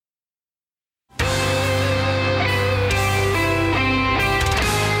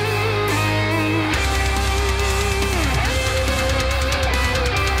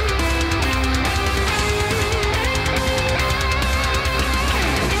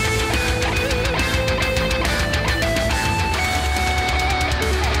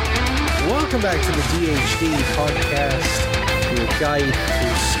welcome back to the DHD podcast, your guide to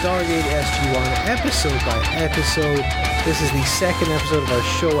Stargate SG-1 episode by episode. This is the second episode of our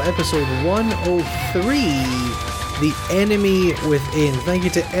show, episode 103, The Enemy Within. Thank you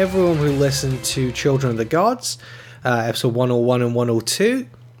to everyone who listened to Children of the Gods, episode 101 and 102.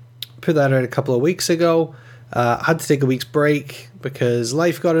 Put that out a couple of weeks ago. Had to take a week's break because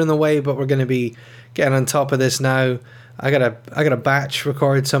life got in the way, but we're going to be getting on top of this now. I gotta batch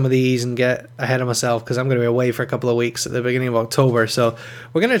record some of these and get ahead of myself because I'm going to be away for a couple of weeks at the beginning of October. So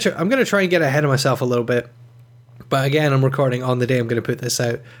I'm going to try and get ahead of myself a little bit. But again, I'm recording on the day I'm going to put this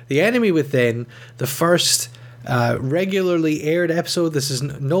out. The Enemy Within, the first regularly aired episode. This is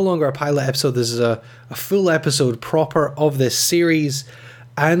no longer a pilot episode. This is a full episode proper of this series,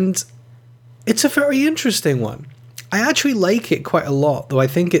 and it's a very interesting one. I actually like it quite a lot, though I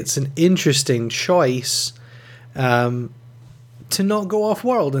think it's an interesting choice to not go off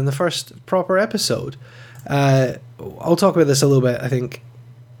world in the first proper episode. I'll talk about this a little bit, I think,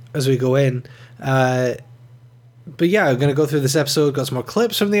 as we go in. But yeah, I'm going to go through this episode. Got some more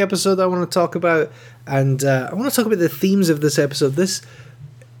clips from the episode that I want to talk about, and I want to talk about the themes of this episode. This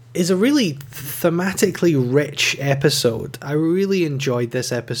is a really thematically rich episode. I really enjoyed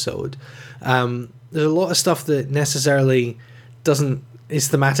this episode. There's a lot of stuff that necessarily is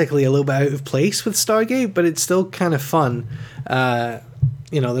thematically a little bit out of place with Stargate, but it's still kind of fun.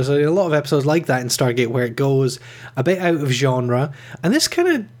 There's a lot of episodes like that in Stargate where it goes a bit out of genre, and this kind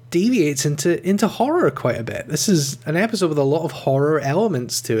of deviates into horror quite a bit. This is an episode with a lot of horror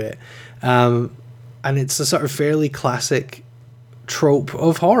elements to it, and it's a sort of fairly classic trope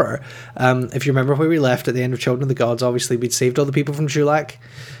of horror. If you remember where we left at the end of Children of the Gods, obviously we'd saved all the people from Chulak.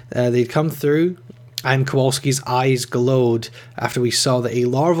 They'd come through, and Kowalski's eyes glowed after we saw that a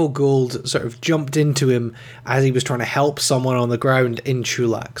larval gold sort of jumped into him as he was trying to help someone on the ground in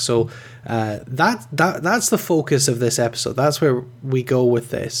Chulak. So that's the focus of this episode. That's where we go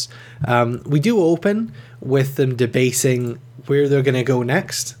with this. We do open with them debating where they're going to go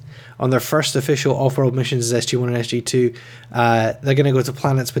next. On their first official off-world missions as SG-1 and SG-2, they're going to go to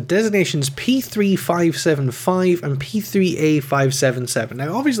planets with designations P3575 and P3A577.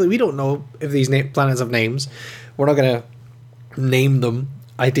 Now, obviously, we don't know if these planets have names. We're not going to name them,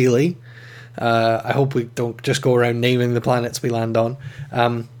 ideally. I hope we don't just go around naming the planets we land on.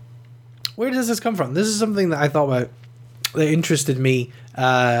 Where does this come from? This is something that I thought about that interested me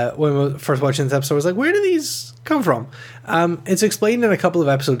when we were first watching this episode. I was like, where do these come from? It's explained in a couple of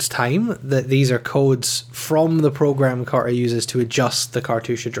episodes' time that these are codes from the program Carter uses to adjust the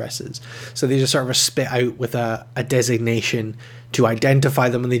cartouche addresses. So they just sort of spit out with a designation to identify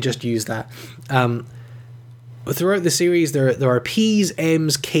them, and they just use that. Throughout the series, there are P's,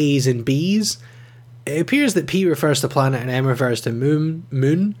 M's, K's, and B's. It appears that P refers to planet and M refers to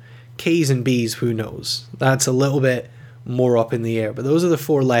moon. K's and B's, who knows? That's a little bit more up in the air, but those are the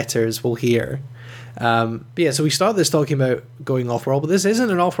four letters we'll hear. So we start this talking about going off-world, but this isn't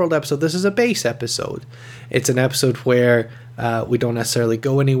an off-world episode. This is a base episode. It's an episode where we don't necessarily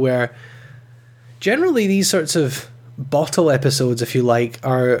go anywhere. Generally, these sorts of bottle episodes, if you like,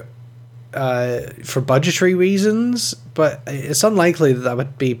 are for budgetary reasons, but it's unlikely that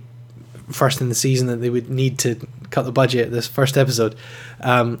would be first in the season that they would need to cut the budget this first episode.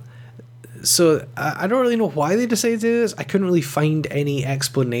 So I don't really know why they decided to do this. I couldn't really find any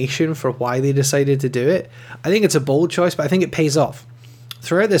explanation for why they decided to do it. I think it's a bold choice, but I think it pays off.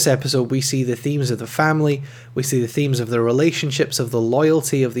 Throughout this episode, we see the themes of the family, we see the themes of the relationships, of the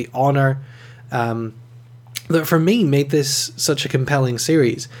loyalty, of the honor, that for me made this such a compelling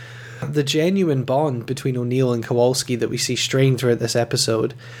series. The genuine bond between O'Neill and Kowalski that we see strained throughout this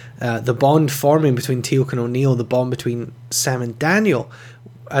episode, the bond forming between Teal'c and O'Neill, the bond between Sam and Daniel,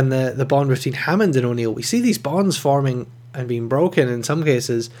 and the bond between Hammond and O'Neill. We see these bonds forming and being broken in some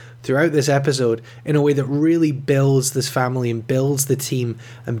cases throughout this episode in a way that really builds this family and builds the team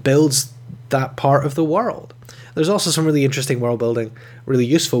and builds that part of the world. There's also some really interesting world building, really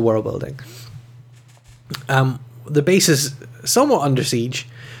useful world building. The base is somewhat under siege.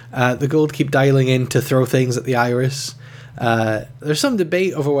 The Gold keep dialing in to throw things at the Iris. There's some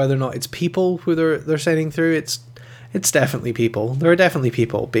debate over whether or not it's people who they're sending through. It's definitely people. There are definitely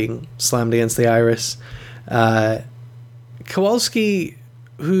people being slammed against the Iris. Kowalski,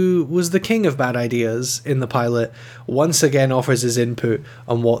 who was the king of bad ideas in the pilot, once again offers his input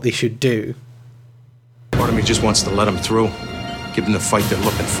on what they should do. Part of me just wants to let them through, give them the fight they're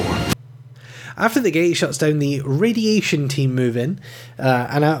looking for. After the gate shuts down, the radiation team move in,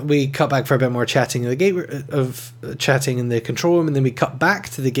 and we cut back for a bit more chatting in the gate, chatting in the control room, and then we cut back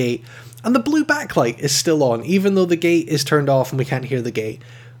to the gate, and the blue backlight is still on, even though the gate is turned off and we can't hear the gate.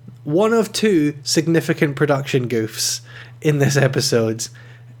 one of two significant production goofs in this episode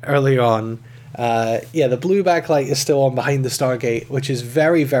early on. The blue backlight is still on behind the Stargate, which is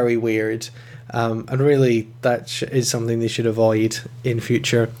very, very weird. And really, that is something they should avoid in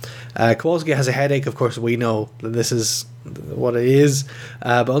future. Kowalski has a headache. Of course, we know that this is what it is.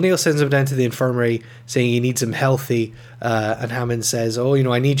 But O'Neill sends him down to the infirmary, saying he needs him healthy. And Hammond says,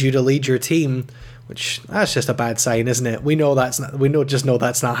 I need you to lead your team. Which, that's just a bad sign, isn't it? We know that's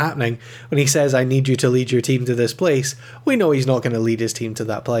not happening. When he says, I need you to lead your team to this place, we know he's not going to lead his team to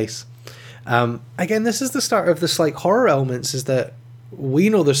that place. Again, this is the start of the slight horror elements, is that we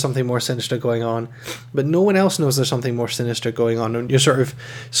know there's something more sinister going on, but no one else knows there's something more sinister going on. And you're sort of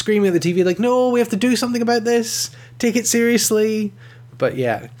screaming at the TV like, no, we have to do something about this. Take it seriously. But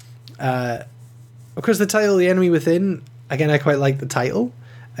yeah. Of course, the title, The Enemy Within, again, I quite like the title.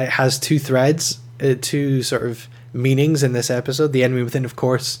 It has two threads, two sort of meanings in this episode. The enemy within, of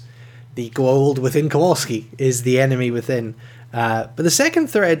course, the gold within Kowalski is the enemy within. But the second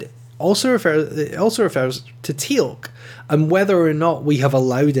thread also refers to Teal'c, and whether or not we have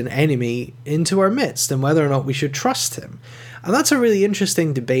allowed an enemy into our midst, and whether or not we should trust him. And that's a really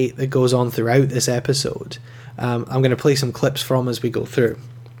interesting debate that goes on throughout this episode. I'm going to play some clips from as we go through.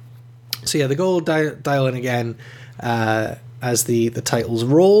 So yeah, the gold dial in again as the titles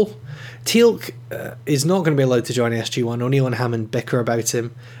roll. Teal'c is not going to be allowed to join SG-1. O'Neill and Hammond bicker about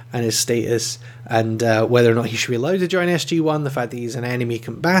him and his status, and whether or not he should be allowed to join SG-1, the fact that he's an enemy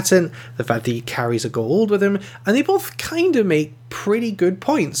combatant, the fact that he carries a gold with him, and they both kind of make pretty good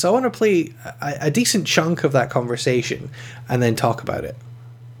points. So I want to play a decent chunk of that conversation and then talk about it.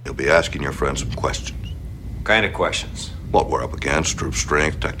 You'll be asking your friends some questions. What kind of questions? What we're up against, troop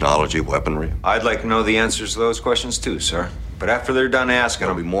strength, technology, weaponry. I'd like to know the answers to those questions too, sir. But after they're done asking,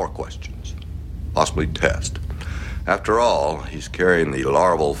 There'll be more questions. Possibly test. After all, he's carrying the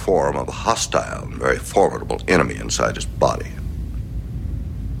larval form of a hostile and very formidable enemy inside his body.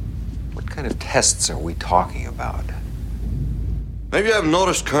 What kind of tests are we talking about? Maybe you haven't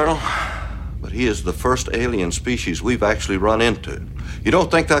noticed, Colonel, but he is the first alien species we've actually run into. You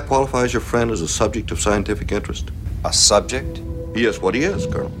don't think that qualifies your friend as a subject of scientific interest? A subject? He is what he is,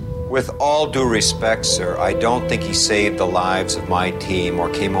 Colonel. With all due respect, sir, I don't think he saved the lives of my team or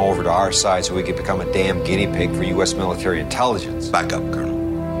came over to our side so we could become a damn guinea pig for U.S. military intelligence. Back up,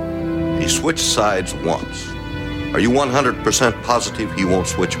 Colonel. He switched sides once. Are you 100% positive he won't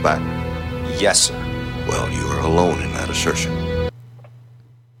switch back? Yes, sir. Well, you are alone in that assertion.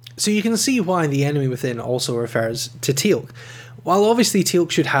 So you can see why the enemy within also refers to Teal'c. While obviously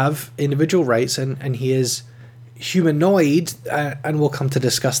Teal'c should have individual rights, and he is humanoid, and we'll come to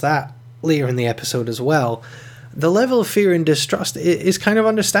discuss that later in the episode as well, the level of fear and distrust is kind of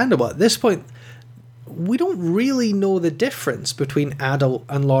understandable. At this point, we don't really know the difference between adult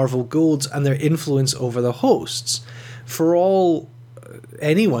and larval Goulds and their influence over the hosts. For all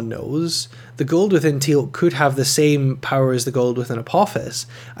anyone knows, the Gould within Teal'c could have the same power as the Gould within Apophis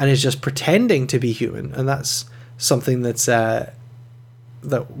and is just pretending to be human, and that's something that's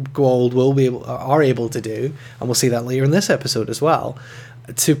that Gould are able to do, and we'll see that later in this episode as well,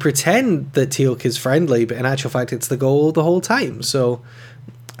 to pretend that Teal'c is friendly, but in actual fact it's the Gould the whole time. So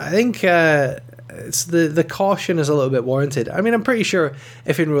I think it's the caution is a little bit warranted. I mean, I'm pretty sure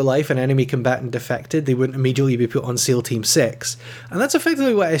if in real life an enemy combatant defected, they wouldn't immediately be put on SEAL Team 6. And that's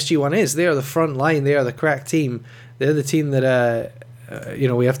effectively what SG-1 is. They are the front line, they are the crack team. They're the team that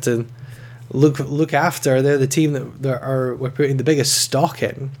we have to look after. They're the team that we're putting the biggest stock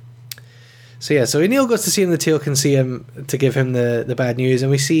in. So yeah, so O'Neill goes to see him, the Teal'c can see him to give him the bad news,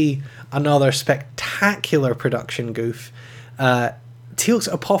 and we see another spectacular production goof. Teal'c's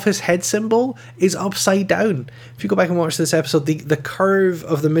Apophis head symbol is upside down. If you go back and watch this episode, the curve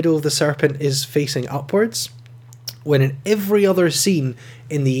of the middle of the serpent is facing upwards, when in every other scene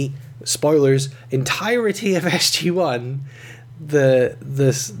in the, spoilers, entirety of SG-1,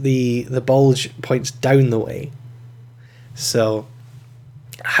 the bulge points down the way. So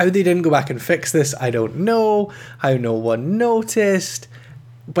how they didn't go back and fix this, I don't know. How no one noticed,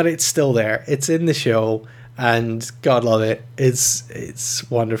 but it's still there. It's in the show, and God love it. It's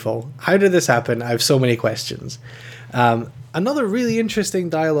wonderful. How did this happen? I have so many questions. Another really interesting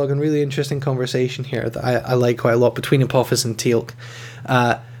dialogue and really interesting conversation here that I like quite a lot between Apophis and Teal'c.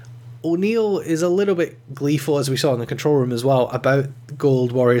 O'Neill is a little bit gleeful, as we saw in the control room as well, about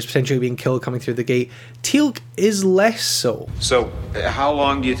Gold Warriors potentially being killed coming through the gate. Teal'c is less so. So, how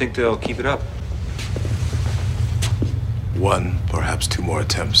long do you think they'll keep it up? 1, perhaps 2 more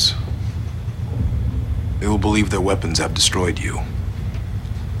attempts. They will believe their weapons have destroyed you.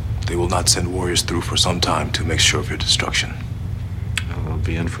 They will not send warriors through for some time to make sure of your destruction. I'll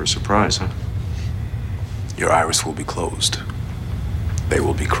be in for a surprise, huh? Your iris will be closed. They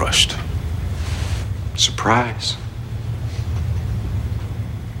will be crushed. Surprise.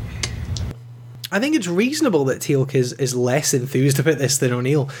 I think it's reasonable that Teal'c is less enthused about this than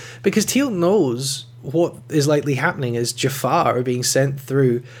O'Neill, because Teal'c knows what is likely happening is Jaffa are being sent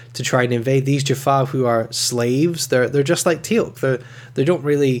through to try and invade. These Jaffa who are slaves, they're just like Teal'c. They don't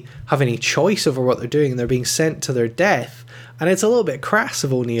really have any choice over what they're doing, and they're being sent to their death. And it's a little bit crass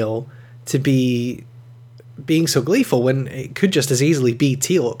of O'Neill to be being so gleeful when it could just as easily be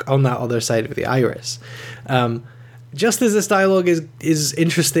Teal'c on that other side of the iris. Just as this dialogue is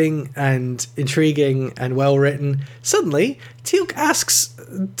interesting and intriguing and well written, suddenly Teal'c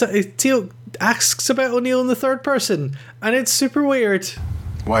asks about O'Neill in the third person, and it's super weird.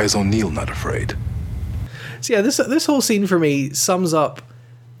 Why is O'Neill not afraid? So yeah, this whole scene for me sums up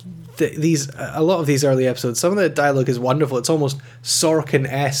a lot of these early episodes. Some of the dialogue is wonderful. It's almost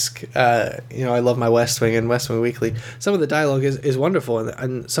Sorkin-esque. I love my West Wing and West Wing Weekly. Some of the dialogue is wonderful,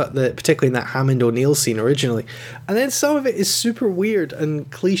 and particularly in that Hammond O'Neill scene originally. And then some of it is super weird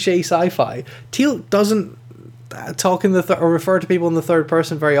and cliche sci-fi. Teal'c doesn't talk in or refer to people in the third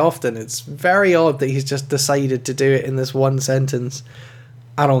person very often. It's very odd that he's just decided to do it in this one sentence.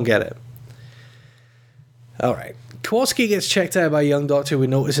 I don't get it. All right. Kowalski gets checked out by a young doctor who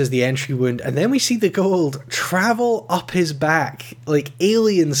notices the entry wound, and then we see the gold travel up his back, like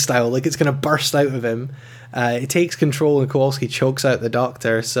alien style, like it's going to burst out of him. It takes control, and Kowalski chokes out the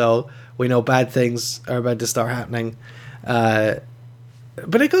doctor, so we know bad things are about to start happening. But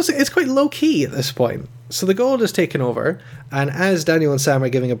it's quite low-key at this point. So the gold is taken over, and as Daniel and Sam are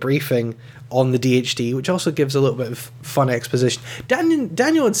giving a briefing on the DHD, which also gives a little bit of fun exposition,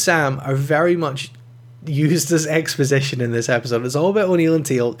 Daniel and Sam are very much used as exposition in this episode. It's all about O'Neill and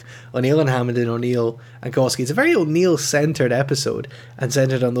Teal'c, O'Neill and Hammond, and O'Neill and Kowalski. It's a very O'Neill-centered episode, and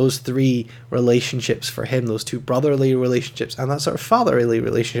centered on those three relationships for him, those two brotherly relationships, and that sort of fatherly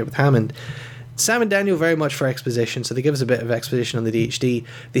relationship with Hammond. Sam and Daniel very much for exposition, so they give us a bit of exposition on the DHD.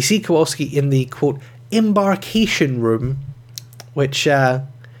 They see Kowalski in the, quote, embarkation room, which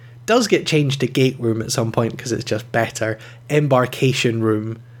does get changed to gate room at some point because it's just better. Embarkation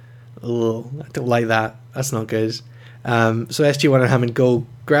room. Oh, I don't like that. That's not good. So SG-1 and Hammond go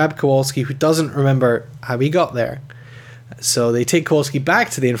grab Kowalski, who doesn't remember how he got there. So they take Kowalski back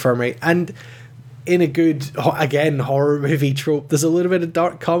to the infirmary, and in a good, again, horror movie trope, there's a little bit of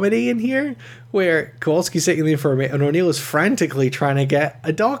dark comedy in here, where Kowalski's sitting in the infirmary, and O'Neill is frantically trying to get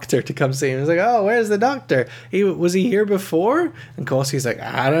a doctor to come see him. He's like, oh, where's the doctor? Was he here before? And Kowalski's like,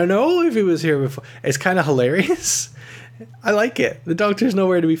 I don't know if he was here before. It's kind of hilarious. I like it. The doctor's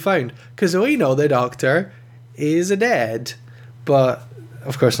nowhere to be found, because we know the doctor is dead, but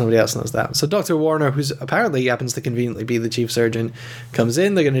of course nobody else knows that. So Dr. Warner, who's apparently happens to conveniently be the chief surgeon, comes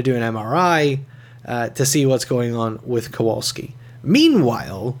in. They're going to do an MRI to see what's going on with Kowalski.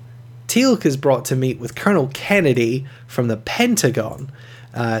 Meanwhile, Teal'c is brought to meet with Colonel Kennedy from the Pentagon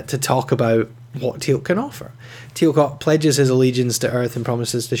to talk about what Teal'c can offer. Teal'c pledges his allegiance to Earth and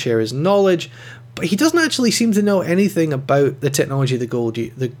promises to share his knowledge, but he doesn't actually seem to know anything about the technology the gold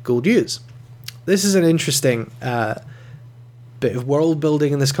use. This is an interesting bit of world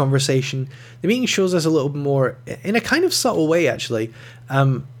building in this conversation. The meeting shows us a little more, in a kind of subtle way, actually.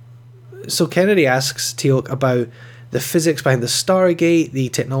 So Kennedy asks Teal'c about the physics behind the Stargate, the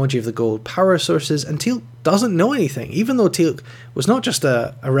technology of the gold power sources, and Teal'c doesn't know anything, even though Teal'c was not just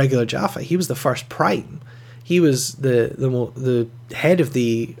a regular Jaffa. He was the first Prime. He was the head of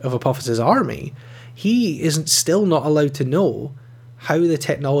Apophyse's army. He isn't still not allowed to know how the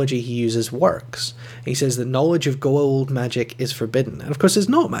technology he uses works. He says that knowledge of gold magic is forbidden. And of course it's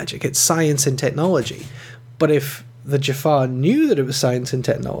not magic, it's science and technology. But if the Jaffa knew that it was science and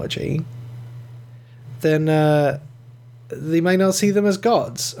technology, then they might not see them as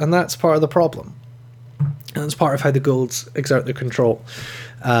gods. And that's part of the problem. And that's part of how the golds exert their control.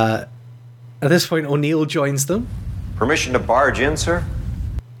 At this point, O'Neill joins them. Permission to barge in, sir?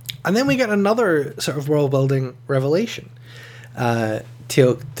 And then we get another sort of world-building revelation.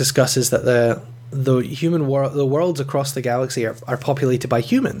 Teal'c discusses that the worlds across the galaxy are populated by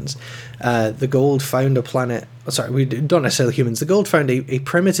humans. The Gold found a planet... we don't necessarily humans. The Gold found a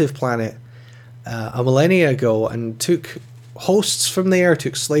primitive planet a millennia ago and took hosts from there,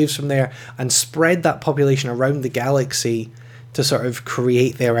 took slaves from there, and spread that population around the galaxy to sort of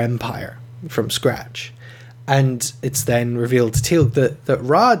create their empire from scratch. And it's then revealed to Teal'c that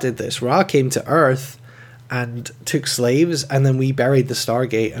Ra did this. Ra came to Earth and took slaves, and then we buried the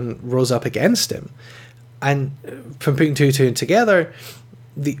Stargate and rose up against him. And from putting two and two together,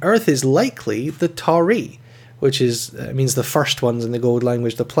 the Earth is likely the Tauri, which means the first ones in the gold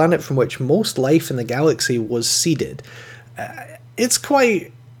language, the planet from which most life in the galaxy was seeded. It's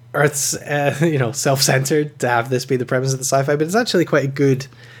quite Earth's, self-centered to have this be the premise of the sci-fi, but it's actually quite a good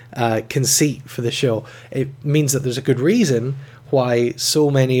conceit for the show. It means that there's a good reason why so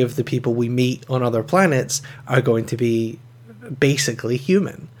many of the people we meet on other planets are going to be basically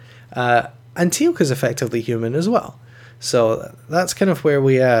human. And Teal'c is effectively human as well. So that's kind of where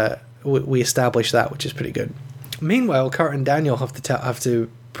we establish that, which is pretty good. Meanwhile, Carter and Daniel have to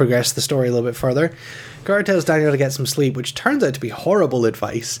progress the story a little bit further. Carter tells Daniel to get some sleep, which turns out to be horrible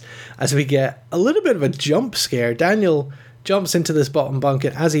advice, as we get a little bit of a jump scare. Daniel jumps into this bottom bunk,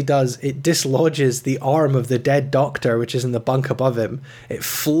 and as he does, it dislodges the arm of the dead doctor, which is in the bunk above him. It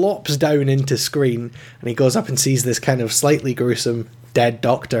flops down into screen, and he goes up and sees this kind of slightly gruesome dead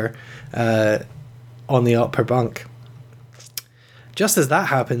doctor on the upper bunk. Just as that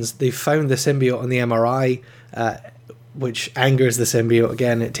happens, they've found the symbiote on the MRI, which angers the symbiote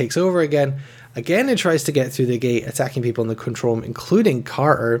again. It takes over again. Again, it tries to get through the gate, attacking people in the control room, including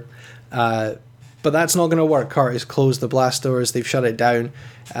Carter. But that's not going to work. Carter's closed the blast doors. They've shut it down.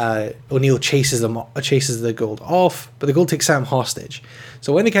 O'Neill chases the Gold off, but the Gold takes Sam hostage.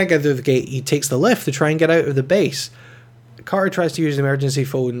 So when they can't get through the gate, he takes the lift to try and get out of the base. Carter tries to use the emergency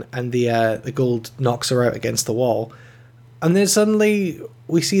phone, and the Gold knocks her out against the wall. And then suddenly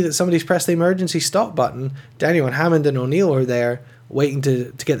we see that somebody's pressed the emergency stop button. Daniel and Hammond and O'Neill are there waiting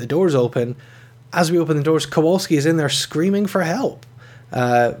to get the doors open. As we open the doors, Kowalski is in there screaming for help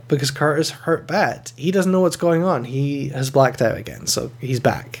because Carter's hurt bad. He doesn't know what's going on. He has blacked out again, so he's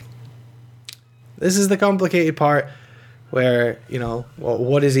back. This is the complicated part where,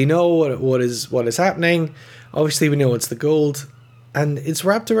 what does he know? What is happening? Obviously, we know it's the Gold, and it's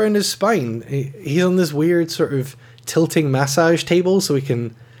wrapped around his spine. He's on this weird sort of tilting massage table so he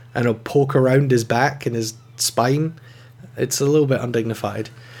can, poke around his back and his spine. It's a little bit undignified.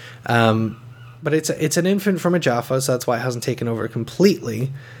 But it's an infant from a Jaffa, so that's why it hasn't taken over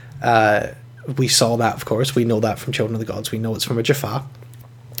completely. We saw that, of course. We know that from Children of the Gods. We know it's from a Jaffa.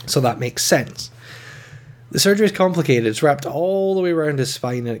 So that makes sense. The surgery is complicated. It's wrapped all the way around his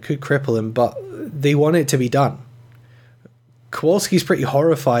spine, and it could cripple him, but they want it to be done. Kowalski's pretty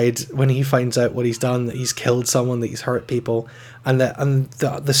horrified when he finds out what he's done, that he's killed someone, that he's hurt people, and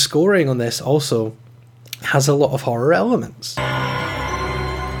the scoring on this also has a lot of horror elements. When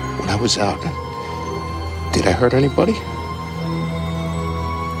I was out, did I hurt anybody?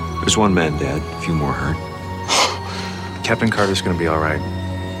 There's one man dead, a few more hurt. Captain Carter's gonna be all right.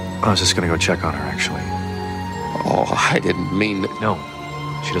 I was just gonna go check on her, actually. Oh, I didn't mean that. No,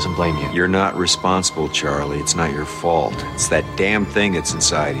 she doesn't blame you. You're not responsible, Charlie. It's not your fault. It's that damn thing that's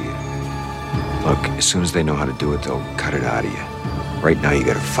inside of you. Look, as soon as they know how to do it, they'll cut it out of you. Right now, you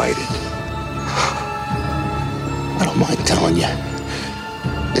gotta fight it. I don't mind telling you.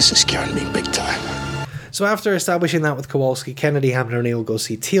 This is scaring me big time. So after establishing that with Kowalski, Kennedy, Hammond, and O'Neill go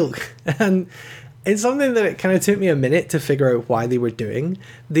see Teal'c. And it's something that it kind of took me a minute to figure out why they were doing.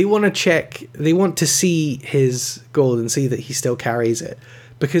 They want to see his gold and see that he still carries it.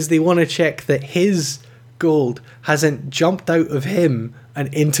 Because they want to check that his gold hasn't jumped out of him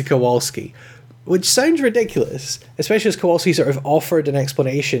and into Kowalski. Which sounds ridiculous, especially as Kowalski sort of offered an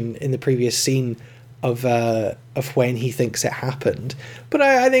explanation in the previous scene of when he thinks it happened. But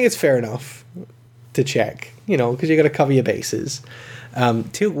I think it's fair enough to check, because you got to cover your bases.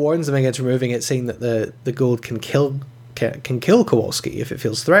 Teal'c warns them against removing it, saying that the gold can kill Kowalski if it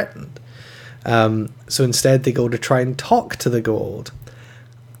feels threatened. So instead they go to try and talk to the gold.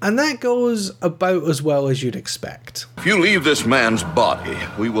 And that goes about as well as you'd expect. If you leave this man's body,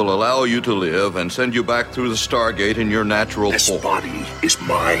 we will allow you to live and send you back through the Stargate in your natural form. This body is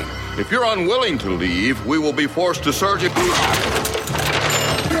mine. If you're unwilling to leave, we will be forced to surgically...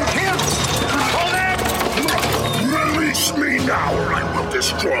 Release me now, or I will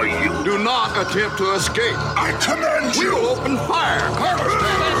destroy you. Do not attempt to escape. I command We you. will open fire. Carter,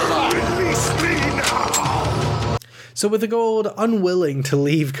 stand inside. Release me now. So with the gold unwilling to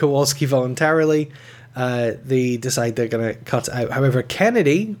leave Kowalski voluntarily, they decide they're going to cut it out. However,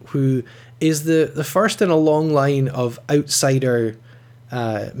 Kennedy, who is the first in a long line of outsider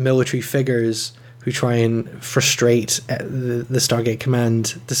military figures who try and frustrate the Stargate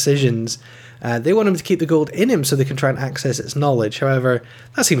Command decisions, they want him to keep the gold in him so they can try and access its knowledge. However,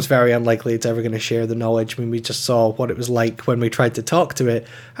 that seems very unlikely it's ever going to share the knowledge. I mean, we just saw what it was like when we tried to talk to it.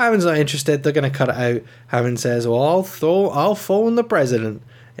 Hammond's not interested. They're going to cut it out. Hammond says, well, I'll phone the president.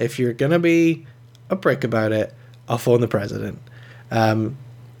 If you're going to be a prick about it, I'll phone the president.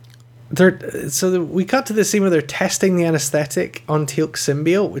 we cut to the scene where they're testing the anesthetic on Teal'c's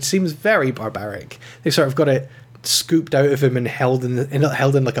symbiote, which seems very barbaric. They've sort of got it scooped out of him and held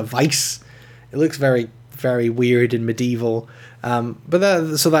in like a vice. It looks very, very weird and medieval. So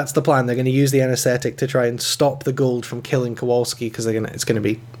that's the plan. They're going to use the anesthetic to try and stop the gold from killing Kowalski because it's going to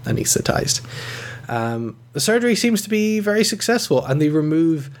be anesthetized. The surgery seems to be very successful, and they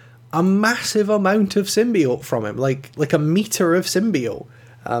remove a massive amount of symbiote from him, like a meter of symbiote.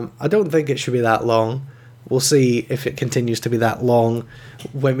 I don't think it should be that long. We'll see if it continues to be that long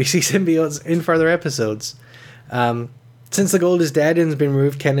when we see symbiotes in further episodes. Since the gold is dead and has been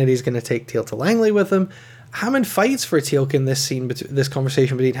removed, Kennedy's going to take Teal'c to Langley with him. Hammond fights for Teal'c in this scene, this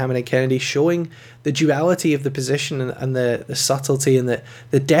conversation between Hammond and Kennedy, showing the duality of the position and the subtlety and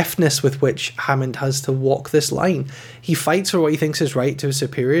the deftness with which Hammond has to walk this line. He fights for what he thinks is right to his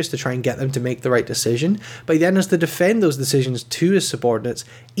superiors to try and get them to make the right decision, but he then has to defend those decisions to his subordinates,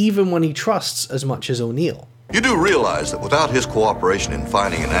 even when he trusts as much as O'Neill. You do realize that without his cooperation in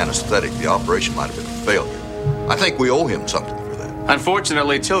finding an anesthetic, the operation might have been a failure. I think we owe him something.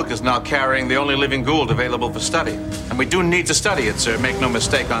 Unfortunately, Teal'c is now carrying the only living Gould available for study. And we do need to study it, sir. Make no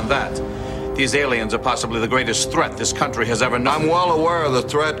mistake on that. These aliens are possibly the greatest threat this country has ever known. I'm well aware of the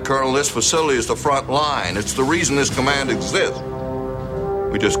threat, Colonel. This facility is the front line. It's the reason this command exists.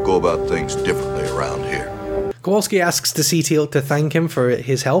 We just go about things differently around here. Kowalski asks to see Teal'c to thank him for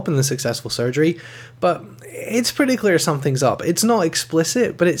his help in the successful surgery, but it's pretty clear something's up. It's not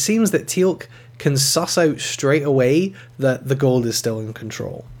explicit, but it seems that Teal'c can suss out straight away that the gold is still in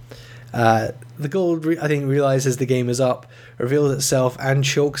control. The gold, I think, realizes the game is up, reveals itself, and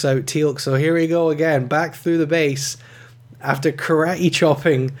chokes out Teal'c. So here we go again, back through the base. After karate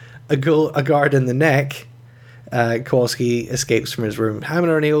chopping a guard in the neck, Kowalski escapes from his room.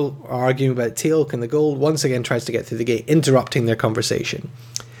 Hammond and O'Neill are arguing about Teal'c, and the gold once again tries to get through the gate, interrupting their conversation.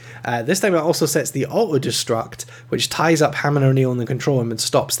 This time it also sets the auto-destruct, which ties up Hammond and O'Neill in the control room and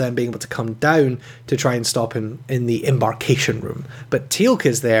stops them being able to come down to try and stop him in the embarkation room. But Teal'c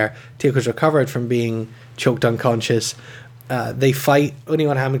is there. Teal'c is recovered from being choked unconscious. They fight. O'Neill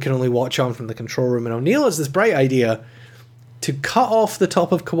and Hammond can only watch on from the control room, and O'Neill has this bright idea to cut off the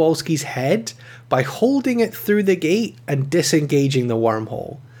top of Kowalski's head by holding it through the gate and disengaging the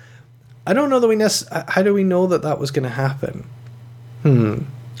wormhole. I don't know that how do we know that was going to happen?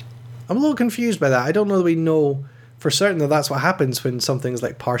 I'm a little confused by that. I don't know that we know for certain that that's what happens when something's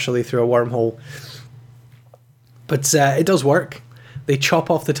like partially through a wormhole. But it does work. They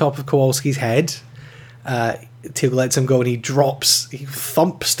chop off the top of Kowalski's head. Teal'c lets him go and he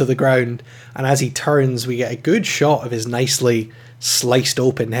thumps to the ground. And as he turns, we get a good shot of his nicely sliced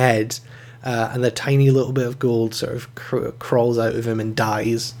open head. And the tiny little bit of gold sort of crawls out of him and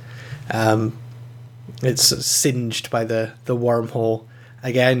dies. It's singed by the wormhole.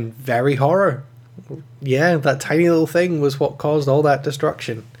 Again, very horror. Yeah, that tiny little thing was what caused all that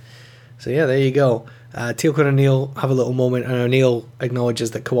destruction. So yeah, there you go. Teal'c and O'Neill have a little moment, and O'Neill acknowledges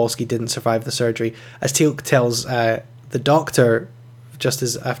that Kowalski didn't survive the surgery. As Teal'c tells the doctor, just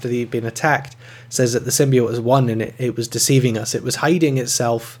as after they'd been attacked, says that the symbiote was won and it was deceiving us. It was hiding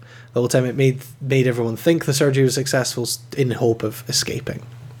itself the whole time. It made everyone think the surgery was successful in hope of escaping.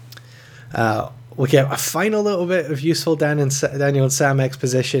 We get a final little bit of useful Daniel and Sam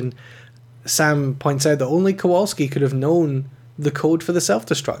exposition. Sam points out that only Kowalski could have known the code for the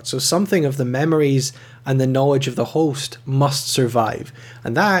self-destruct, so something of the memories and the knowledge of the host must survive.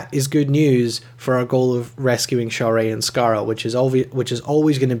 And that is good news for our goal of rescuing Sha're and Skara, which is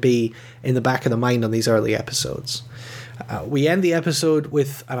always going to be in the back of the mind on these early episodes. We end the episode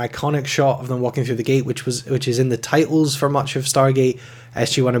with an iconic shot of them walking through the gate, which is in the titles for much of Stargate.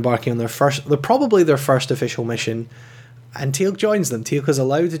 SG-1 embarking on probably their first official mission, and Teal'c joins them. Teal'c is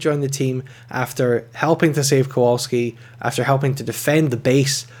allowed to join the team after helping to save Kowalski, after helping to defend the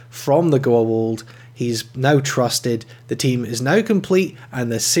base from the Goa'uld. He's now trusted. The team is now complete,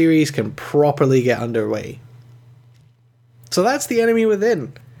 and the series can properly get underway. So that's The Enemy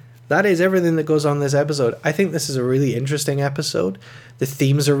Within. That is everything that goes on in this episode. I think this is a really interesting episode. The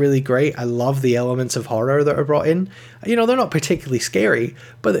themes are really great. I love the elements of horror that are brought in. They're not particularly scary,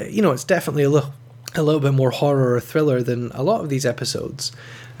 but it's definitely a little bit more horror or thriller than a lot of these episodes.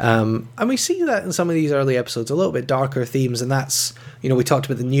 And we see that in some of these early episodes, a little bit darker themes, and that's, we talked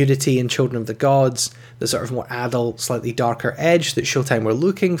about the nudity in Children of the Gods, the sort of more adult, slightly darker edge that Showtime were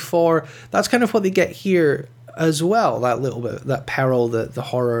looking for. That's kind of what they get here as well, that little bit, that peril, the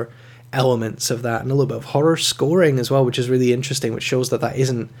horror elements of that, and a little bit of horror scoring as well, which is really interesting, which shows that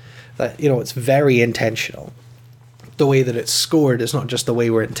it's very intentional. The way that it's scored is not just the way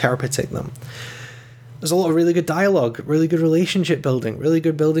we're interpreting them. there's a lot of really good dialogue, really good relationship building, really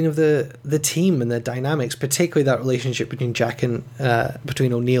good building of the team and the dynamics, particularly that relationship between Jack and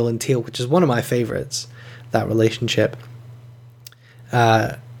between O'Neill and Teal, which is one of my favorites, that relationship.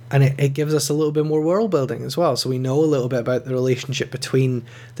 And it gives us a little bit more world building as well. So we know a little bit about the relationship between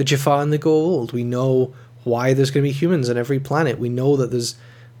the Jaffa and the Goa'uld. We know why there's going to be humans on every planet. We know that there's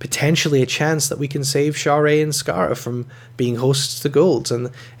potentially a chance that we can save Shara and Skara from being hosts to the Goa'ulds,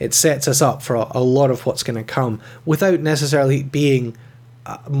 and it sets us up for a lot of what's going to come without necessarily being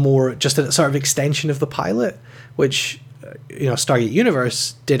more just a sort of extension of the pilot, which Stargate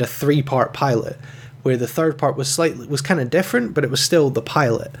Universe did a 3-part pilot where the third part was kind of different, but it was still the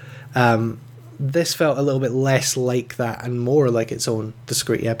pilot. This felt a little bit less like that and more like its own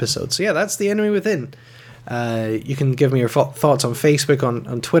discrete episode. So yeah, that's The Enemy Within. You can give me your thoughts on Facebook,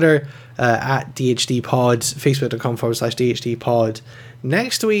 on Twitter, at DHDpod, facebook.com/DHDpod.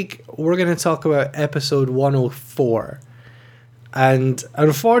 Next week, we're going to talk about episode 104. And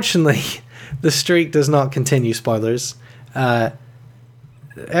unfortunately, the streak does not continue, spoilers.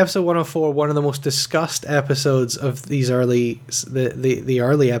 Episode 104, one of the most discussed episodes of these the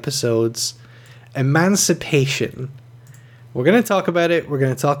early episodes, Emancipation. We're going to talk about it. We're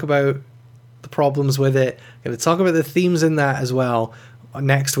going to talk about the problems with it. I'm going to talk about the themes in that as well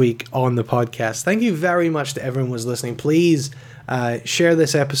next week on the podcast. Thank you very much to everyone who's listening. Please share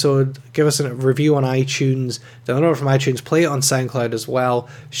this episode, give us a review on iTunes, download it from iTunes, play it on SoundCloud as well,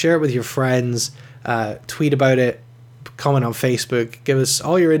 share it with your friends, tweet about it, comment on Facebook, give us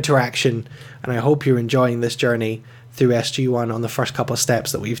all your interaction, and I hope you're enjoying this journey through SG1 on the first couple of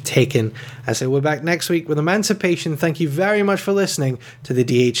steps that we've taken. I say we're back next week with Emancipation. Thank you very much for listening to the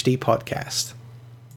DHD podcast.